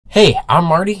Hey, I'm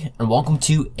Marty, and welcome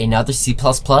to another C++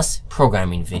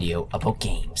 programming video about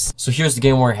games. So here's the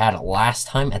game we had last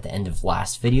time at the end of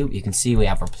last video. You can see we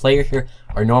have our player here,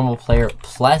 our normal player,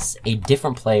 plus a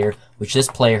different player, which this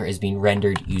player is being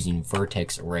rendered using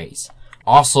vertex arrays.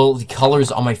 Also, the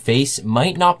colors on my face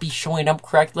might not be showing up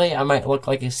correctly. I might look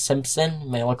like a Simpson,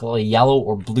 might look a little yellow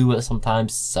or blue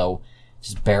sometimes, so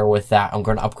just bear with that. I'm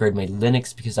going to upgrade my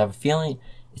Linux because I have a feeling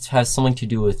it has something to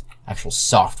do with actual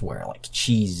software. Like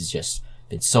cheese has just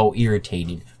been so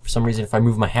irritated. For some reason, if I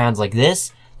move my hands like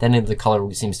this, then the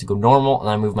color seems to go normal, and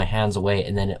I move my hands away,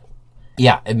 and then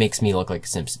it makes me look like a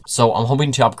Simpson. So I'm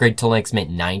hoping to upgrade to Linux Mint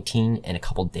 19 in a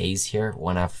couple days here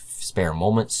when I have spare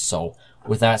moments. So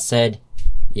with that said,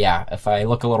 yeah, if I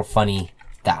look a little funny,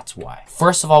 that's why.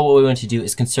 First of all, what we want to do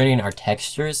is concerning our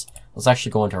textures. Let's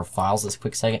actually go into our files this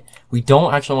quick second. We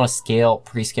don't actually want to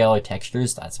prescale our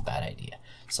textures. That's a bad idea.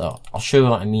 So I'll show you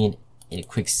what I mean in a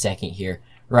quick second here.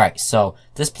 Right, so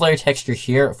this player texture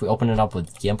here, if we open it up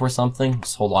with GIMP or something,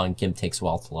 just hold on, GIMP takes a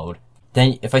while to load.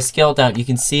 Then if I scale it down, you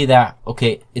can see that,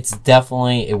 okay, it's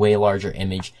definitely a way larger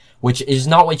image, which is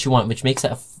not what you want, which makes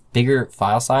it a bigger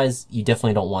file size. You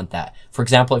definitely don't want that. For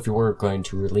example, if you were going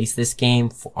to release this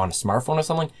game on a smartphone or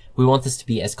something, we want this to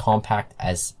be as compact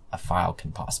as a file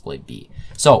can possibly be.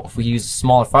 So if we use a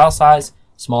smaller file size,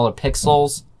 smaller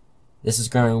pixels, this is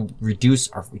going to reduce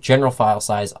our general file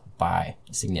size by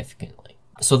significantly.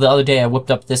 So the other day I whipped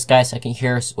up this guy second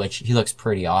here, which he looks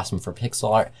pretty awesome for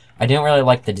pixel art. I didn't really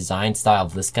like the design style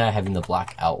of this guy having the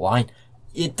black outline.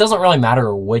 It doesn't really matter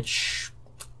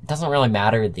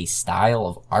the style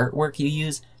of artwork you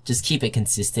use, just keep it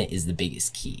consistent is the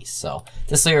biggest key. So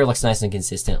this layer looks nice and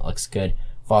consistent, looks good.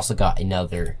 I've also got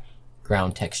another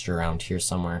ground texture around here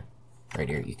somewhere. Right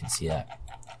here, you can see that.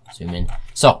 Zoom in.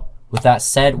 So with that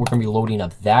said, we're going to be loading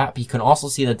up that. But you can also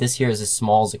see that this here is as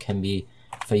small as it can be.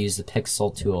 If I use the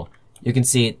pixel tool, you can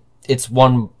see it's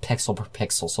 1 pixel per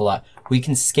pixel, so that we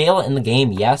can scale it in the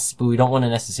game, yes, but we don't want to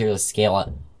necessarily scale it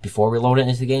before we load it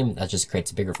into the game. That just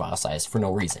creates a bigger file size for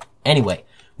no reason. Anyway,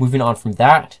 moving on from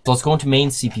that, so let's go into main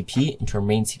CPP, into our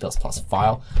main C++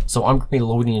 file. So I'm going to be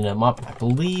loading them up. I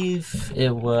believe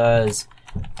it was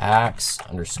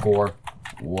axe_warrior.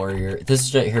 This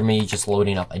is here me just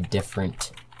loading up a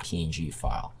different PNG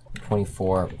file,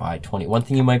 24 by 20. One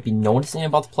thing you might be noticing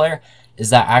about the player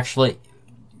is that actually,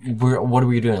 what are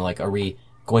we doing? Like, are we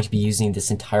going to be using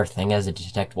this entire thing as a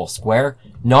detectable square?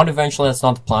 Not eventually, that's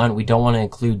not the plan. We don't want to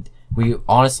include, we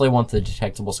honestly want the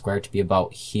detectable square to be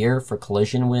about here for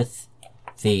collision with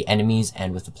the enemies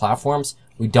and with the platforms.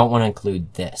 We don't want to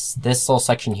include this little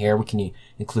section here. We can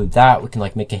include that. We can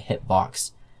like make a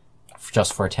hitbox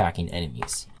just for attacking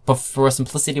enemies. But for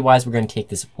simplicity wise, we're going to take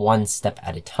this one step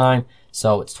at a time.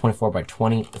 So it's 24 by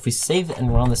 20. If we save it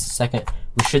and run this a second,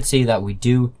 we should see that we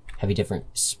do have a different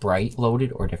sprite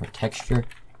loaded or a different texture.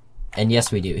 And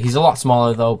yes, we do. He's a lot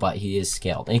smaller though, but he is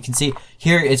scaled. And you can see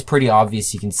here it's pretty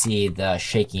obvious. You can see the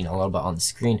shaking a little bit on the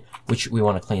screen, which we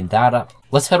want to clean that up.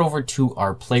 Let's head over to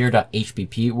our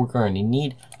player.hpp. We're going to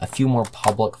need a few more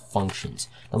public functions.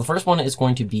 Now the first one is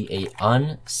going to be a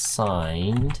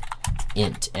unsigned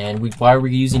int. And why are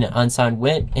we using an unsigned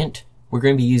int? We're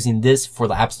going to be using this for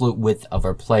the absolute width of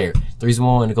our player. The reason we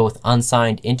want to go with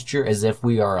unsigned integer is if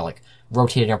we are like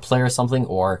rotating our player or something,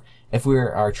 or if we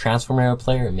are transforming our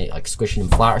player and like squishing him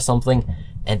flat or something,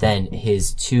 and then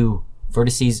his 2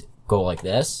 vertices go like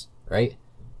this, right?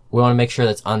 We want to make sure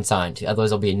that's unsigned,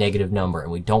 otherwise it'll be a negative number,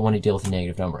 and we don't want to deal with a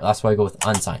negative number. That's why I go with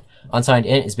unsigned. Unsigned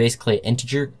int is basically an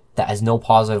integer that has no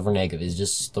positive or negative. It's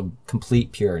just the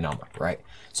complete pure number, right?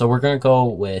 So we're going to go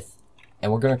with,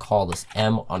 and we're going to call this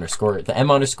m_. The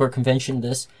m_ convention,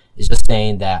 this is just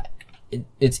saying that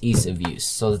it's ease of use.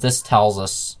 So this tells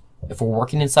us if we're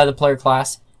working inside the player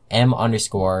class,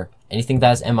 m_, anything that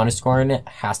has m_ in it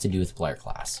has to do with the player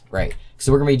class, right?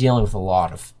 So we're going to be dealing with a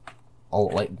lot of,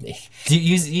 like,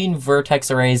 using vertex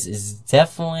arrays is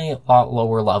definitely a lot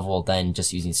lower level than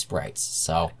just using sprites.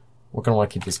 So we're going to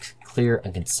want to keep this clear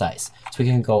and concise. So we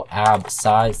can go ab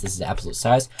size, this is the absolute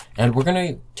size, and we're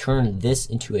going to turn this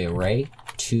into an array,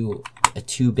 to a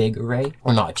 2-big array,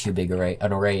 or not a 2-big array,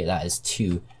 an array that has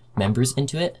 2 members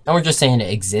into it. And we're just saying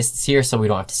it exists here, so we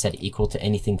don't have to set it equal to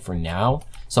anything for now.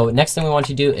 So next thing we want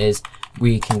to do is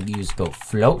we can go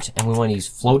float, and we want to use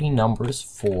floating numbers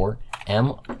for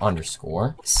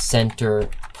m_ center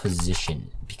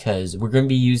position, because we're going to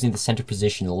be using the center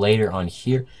position later on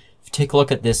here. If you take a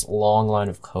look at this long line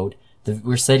of code,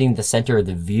 we're setting the center of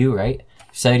the view, right?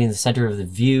 Setting the center of the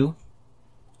view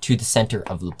to the center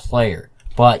of the player.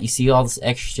 But you see all this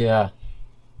extra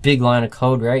big line of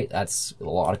code, right? That's a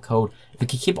lot of code. If we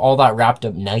can keep all that wrapped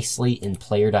up nicely in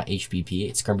player.hpp,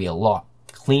 it's going to be a lot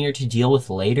cleaner to deal with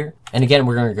later. And again,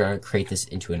 we're going to create this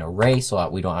into an array so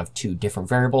that we don't have two different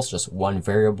variables, just one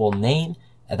variable name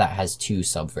that has two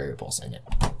sub-variables in it.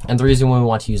 And the reason we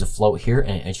want to use a float here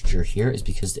and an integer here is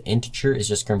because the integer is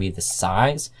just going to be the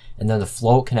size, and then the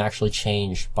float can actually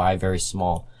change by very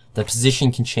small. The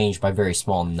position can change by very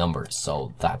small numbers,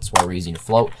 so that's why we're using a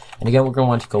float. And again, we're going to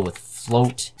want to go with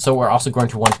float. So we're also going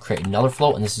to want to create another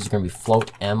float, and this is going to be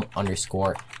float m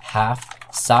underscore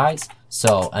half size.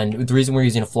 So, and the reason we're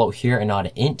using a float here and not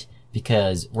an int,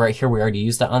 because right here we already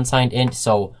used the unsigned int,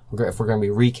 so if we're going to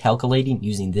be recalculating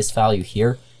using this value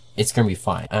here, it's going to be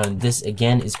fine. And this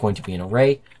again is going to be an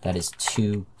array that is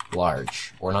too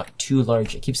large, or not too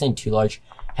large. I keep saying too large.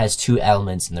 Has two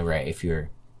elements in the array if you're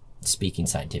speaking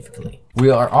scientifically. We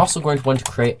are also going to want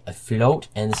to create a float,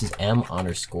 and this is m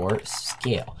underscore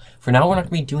scale. For now, we're not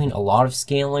going to be doing a lot of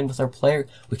scaling with our player.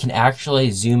 We can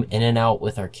actually zoom in and out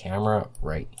with our camera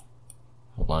right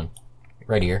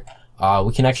here.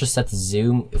 We can actually set the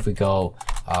zoom if we go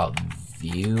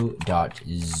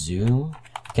view.zoom.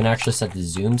 We can actually set the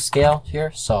zoom scale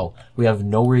here, so we have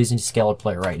no reason to scale our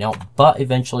player right now, but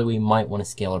eventually we might want to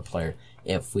scale our player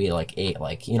if we like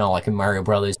in Mario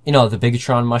Brothers, the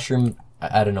Bigatron mushroom.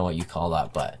 I don't know what you call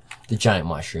that, but the giant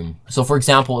mushroom. So for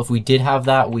example, if we did have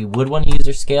that, we would want to use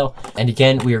our scale. And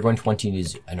again, we are going to want to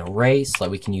use an array so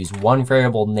that we can use one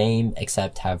variable name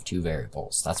except have two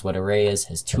variables. That's what array is,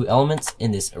 has two elements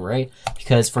in this array.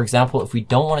 Because for example, if we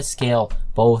don't want to scale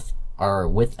both our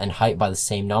width and height by the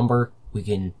same number,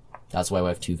 that's why we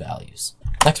have two values.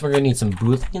 Next, we're going to need some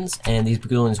booleans, and these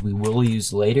booleans we will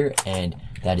use later, and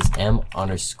that is m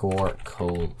underscore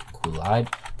collide.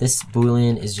 This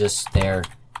boolean is just there.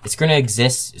 It's going to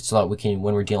exist so that we can,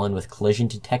 when we're dealing with collision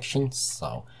detection,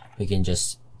 so we can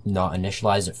just not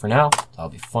initialize it for now. That'll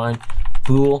be fine.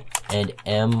 Bool and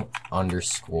m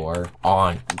underscore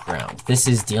on ground. This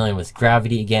is dealing with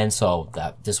gravity again, so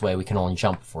that this way we can only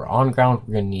jump if we're on ground.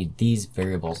 We're going to need these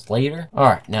variables later.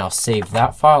 Alright, now save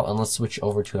that file and let's switch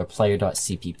over to our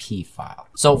player.cpp file.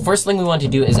 So first thing we want to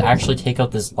do is actually take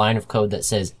out this line of code that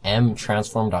says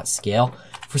mTransform.scale.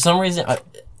 For some reason,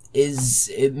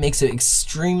 it makes it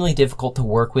extremely difficult to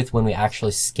work with when we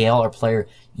actually scale our player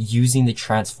using the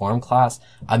transform class.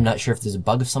 I'm not sure if there's a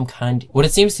bug of some kind. What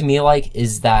it seems to me like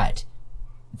is that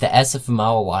the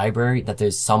SFML library, that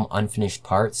there's some unfinished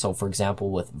parts. So for example,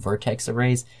 with vertex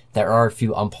arrays, there are a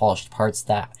few unpolished parts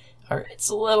that it's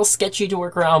a little sketchy to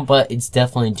work around, but it's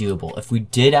definitely doable. If we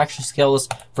did actually scale this,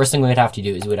 first thing we'd have to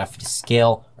do is we'd have to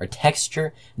scale our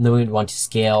texture, and then we'd want to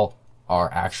scale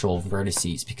our actual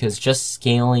vertices, because just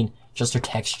scaling just our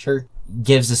texture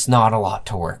gives us not a lot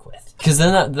to work with. Because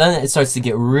then it starts to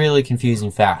get really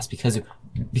confusing fast, because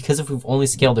if we've only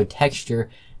scaled our texture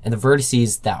and the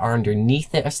vertices that are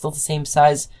underneath it are still the same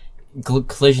size,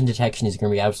 collision detection is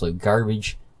going to be absolute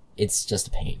garbage. It's just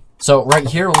a pain. So right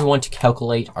here we want to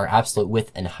calculate our absolute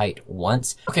width and height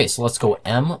once. Okay, so let's go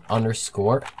m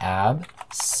underscore ab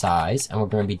size, and we're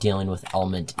going to be dealing with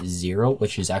element 0,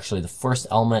 which is actually the first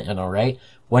element in an array.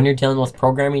 When you're dealing with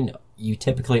programming, you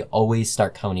typically always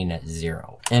start counting at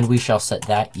 0. And we shall set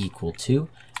that equal to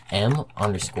m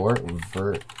underscore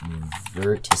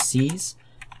vertices,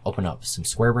 open up some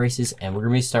square braces, and we're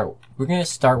going to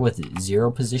start with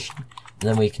 0 position, and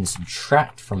then we can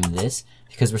subtract from this,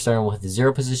 because we're starting with the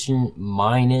 0 position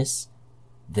minus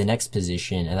the next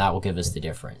position, and that will give us the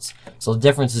difference. So the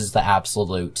difference is the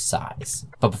absolute size.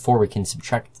 But before we can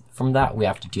subtract from that, we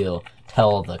have to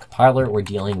tell the compiler we're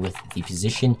dealing with the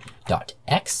position dot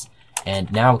x, and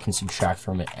now we can subtract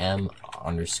from it m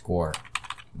underscore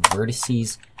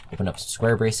vertices, open up some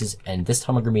square braces, and this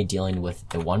time we're going to be dealing with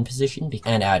the 1 position,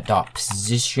 and add dot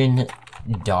position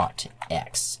dot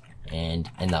x.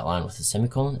 And end that line with a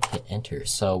semicolon, hit enter.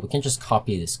 So we can just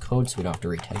copy this code so we don't have to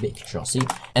retype it, Control C.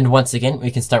 And once again,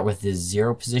 we can start with the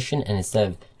 0 position, and instead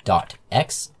of dot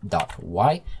x dot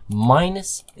y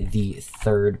minus the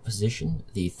 3rd position,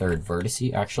 the 3rd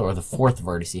vertice, actually, or the 4th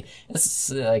vertice.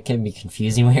 This can be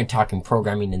confusing when you're talking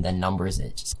programming and then numbers.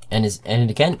 And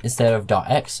again, instead of dot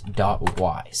x dot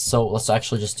y. So let's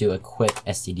actually just do a quick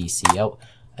std cout.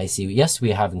 I see, yes,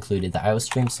 we have included the IO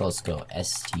stream, so let's go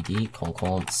std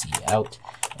cout,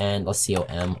 and let's see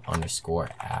m underscore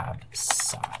ab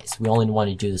size. We only want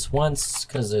to do this once,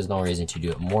 because there's no reason to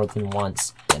do it more than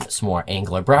once. And some more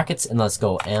angular brackets, and let's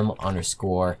go m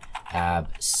underscore ab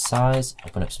size,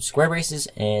 open up some square braces,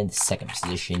 and the 2nd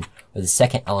position, or the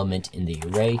 2nd element in the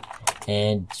array,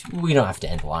 and we don't have to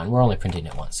end the line, we're only printing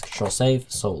it once. Control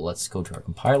save. So let's go to our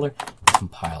compiler,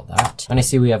 compile that, and I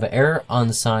see we have an error.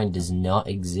 Unsigned does not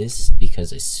exist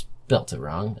because I spelt it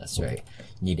wrong. That's right,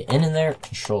 you need an N in there.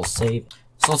 Control save.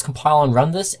 So let's compile and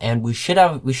run this, and we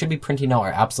should be printing out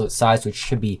our absolute size, which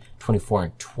should be 24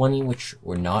 and 20, which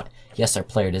we're not. Yes, our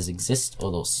player does exist,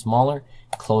 although smaller.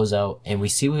 Close out, and we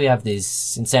see we have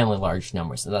these insanely large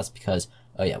numbers, and that's because,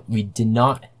 oh yeah, we did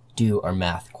not do our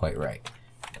math quite right.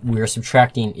 We are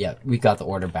subtracting, yeah, we got the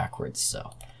order backwards,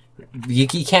 so you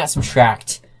can't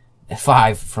subtract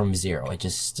 5 from 0. It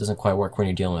just doesn't quite work when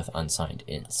you're dealing with unsigned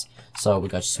ints. So we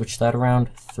got to switch that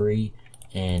around, 3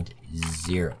 and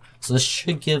 0. So this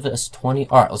should give us 20.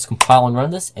 All right, let's compile and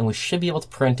run this, and we should be able to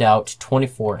print out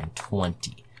 24 and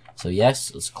 20. So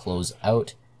yes, let's close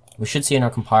out. We should see in our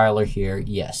compiler here,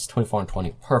 yes, 24 and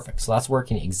 20, perfect. So that's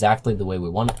working exactly the way we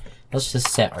want it. Let's just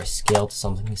set our scale to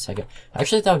something in a second.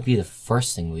 Actually, that would be the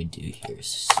first thing we do here.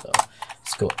 So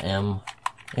let's go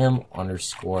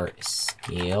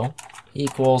m_scale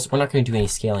equals, we're not going to do any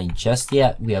scaling just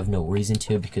yet. We have no reason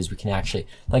to, because we can actually,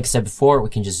 like I said before, we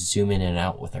can just zoom in and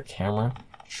out with our camera.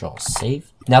 Control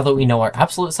save. Now that we know our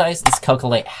absolute size, let's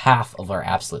calculate half of our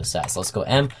absolute size. Let's go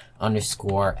m_half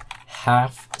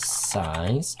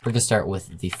size. We're gonna start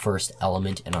with the first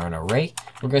element in our array.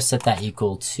 We're gonna set that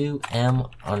equal to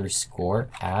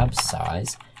m_ab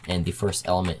size, and the first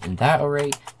element in that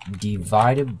array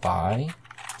divided by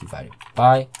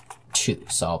 2.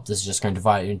 So this is just going to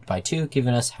divide it by 2,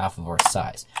 giving us half of our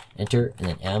size. Enter, and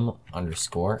then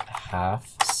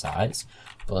m_half size.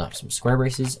 Build up some square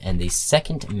braces, and the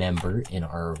second member in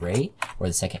our array, or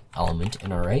the second element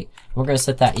in our array, we're going to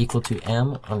set that equal to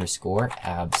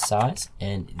m_ab size,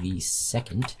 and the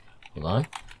second,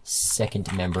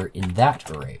 second member in that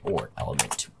array, or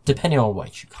element, depending on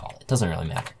what you call it. It doesn't really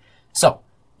matter. So,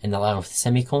 in the line with the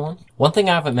semicolon. One thing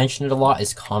I haven't mentioned a lot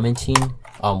is commenting,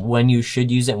 when you should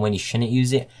use it and when you shouldn't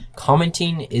use it.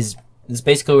 Commenting is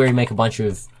basically where you make a bunch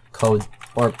of code,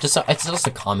 or just it's just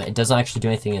a comment. It doesn't actually do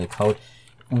anything in the code.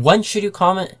 When should you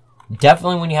comment?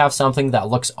 Definitely when you have something that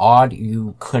looks odd,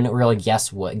 you couldn't really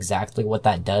guess exactly what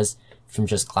that does from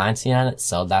just glancing at it,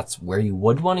 so that's where you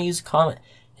would want to use a comment.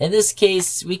 In this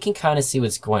case, we can kind of see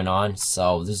what's going on,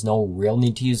 so there's no real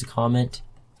need to use a comment.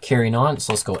 Carrying on,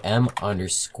 so let's go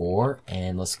m_,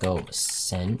 and let's go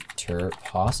center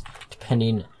pos.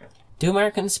 Depending, do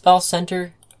Americans spell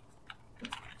center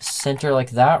like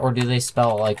that, or do they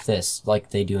spell it like this, like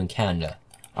they do in Canada?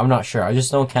 I'm not sure. I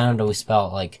just know in Canada we spell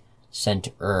it like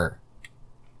center.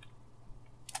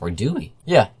 Or do we?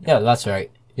 Yeah, that's right.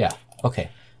 Yeah,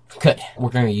 okay. Good. We're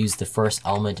going to use the first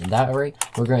element in that array.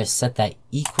 We're going to set that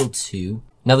equal to...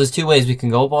 Now there's two ways we can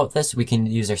go about this. We can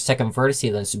use our second vertex,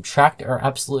 then subtract our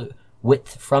absolute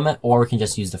width from it, or we can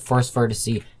just use the first vertex,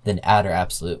 then add our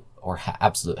absolute or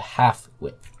absolute half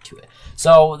width to it.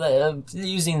 So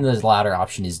using the latter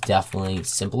option is definitely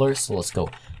simpler. So let's go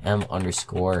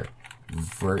m_vertices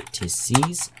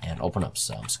and open up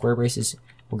some square braces.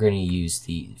 We're going to use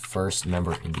the first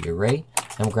member in the array,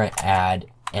 and we're going to add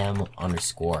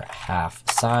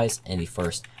m_half size and the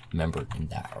first member in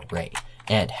that array.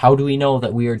 And how do we know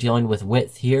that we are dealing with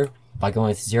width here? By going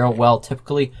with 0, well,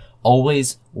 typically,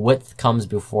 always width comes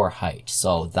before height.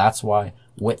 So that's why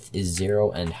width is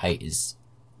 0 and height is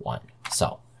 1.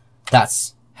 So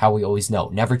that's how we always know.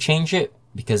 Never change it,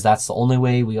 because that's the only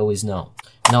way we always know.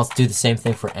 Now let's do the same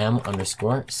thing for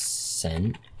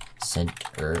m_center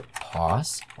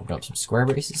pos. Open up some square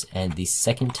braces, and the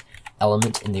second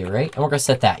element in the array, and we're going to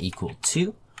set that equal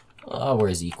to,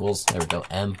 where's equals? There we go,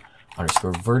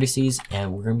 m_vertices,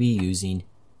 and we're going to be using,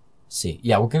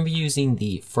 we're going to be using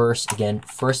the first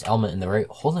element in the array.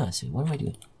 Hold on a second, what am I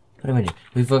doing?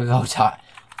 We've got to go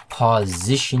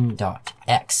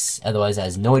position.x, otherwise it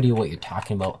has no idea what you're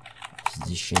talking about.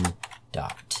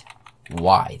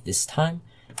 Position.y this time,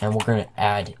 and we're going to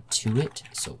add to it,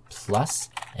 so plus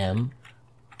m_half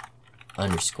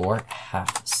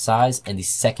size, and the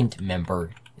second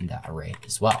member in that array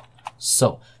as well.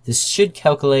 So this should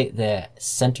calculate the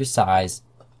center size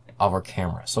of our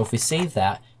camera. So if we save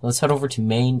that, let's head over to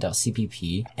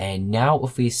main.cpp, and now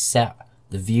if we set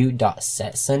the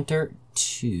view.setCenter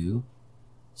to,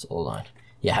 so hold on.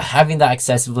 Yeah, having that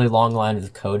excessively long line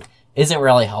of code isn't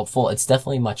really helpful. It's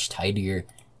definitely much tidier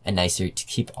and nicer to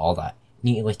keep all that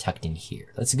neatly tucked in here.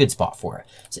 That's a good spot for it.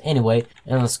 So anyway,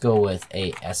 and let's go with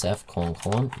a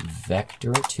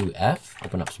sf::vector to f,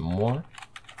 open up some more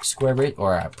square brace,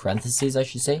 or parentheses I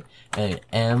should say,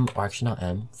 and or actually not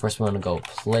m, first we want to go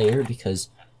player, because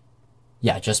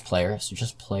just player, so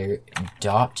just player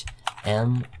dot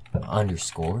m_,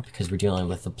 because we're dealing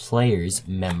with the player's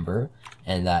member,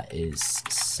 and that is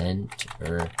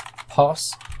center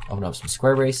pos. Open up some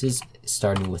square braces,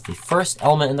 starting with the first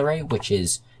element in the array, which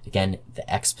is again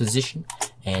the x position,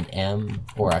 and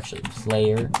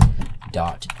player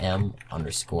dot m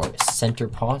underscore center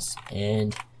pos,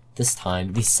 and this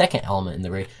time the second element in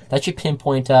the array that should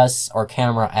pinpoint our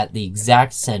camera at the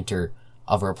exact center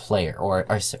of our player, or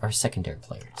our secondary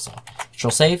player. So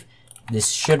control save. This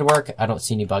should work. I don't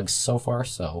see any bugs so far,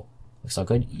 so looks all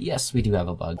good. Yes, we do have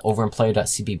a bug. Over in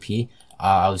player.cpp,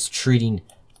 I was treating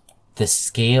the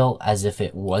scale as if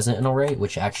it wasn't an array,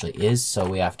 which actually is, so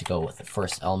we have to go with the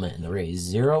first element in the array is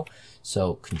 0.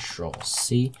 So control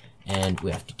C, and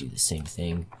we have to do the same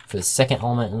thing for the second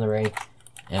element in the array,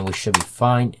 and we should be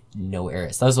fine. No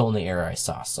errors. That was the only error I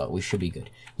saw, so we should be good.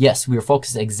 Yes, we are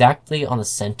focused exactly on the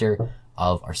center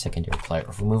of our secondary player.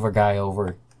 If we move our guy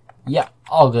over, yeah,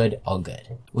 all good, all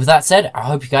good. With that said, I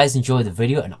hope you guys enjoyed the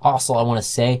video, and also I want to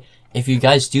say, if you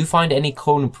guys do find any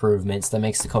code improvements that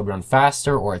makes the code run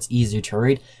faster or it's easier to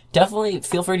read, definitely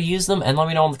feel free to use them and let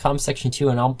me know in the comment section too,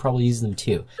 and I'll probably use them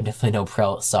too. I'm definitely no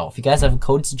pro. So if you guys have a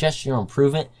code suggestion or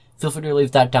improvement, feel free to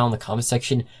leave that down in the comment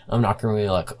section. I'm not going to be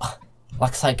like, oh,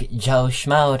 looks like Joe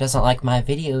Schmo doesn't like my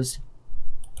videos.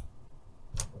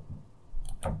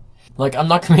 Like, I'm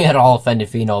not going to be at all offended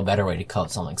if you know a better way to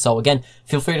code something. So again,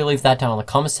 feel free to leave that down in the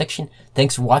comment section.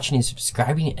 Thanks for watching and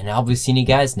subscribing, and I'll be seeing you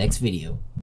guys next video.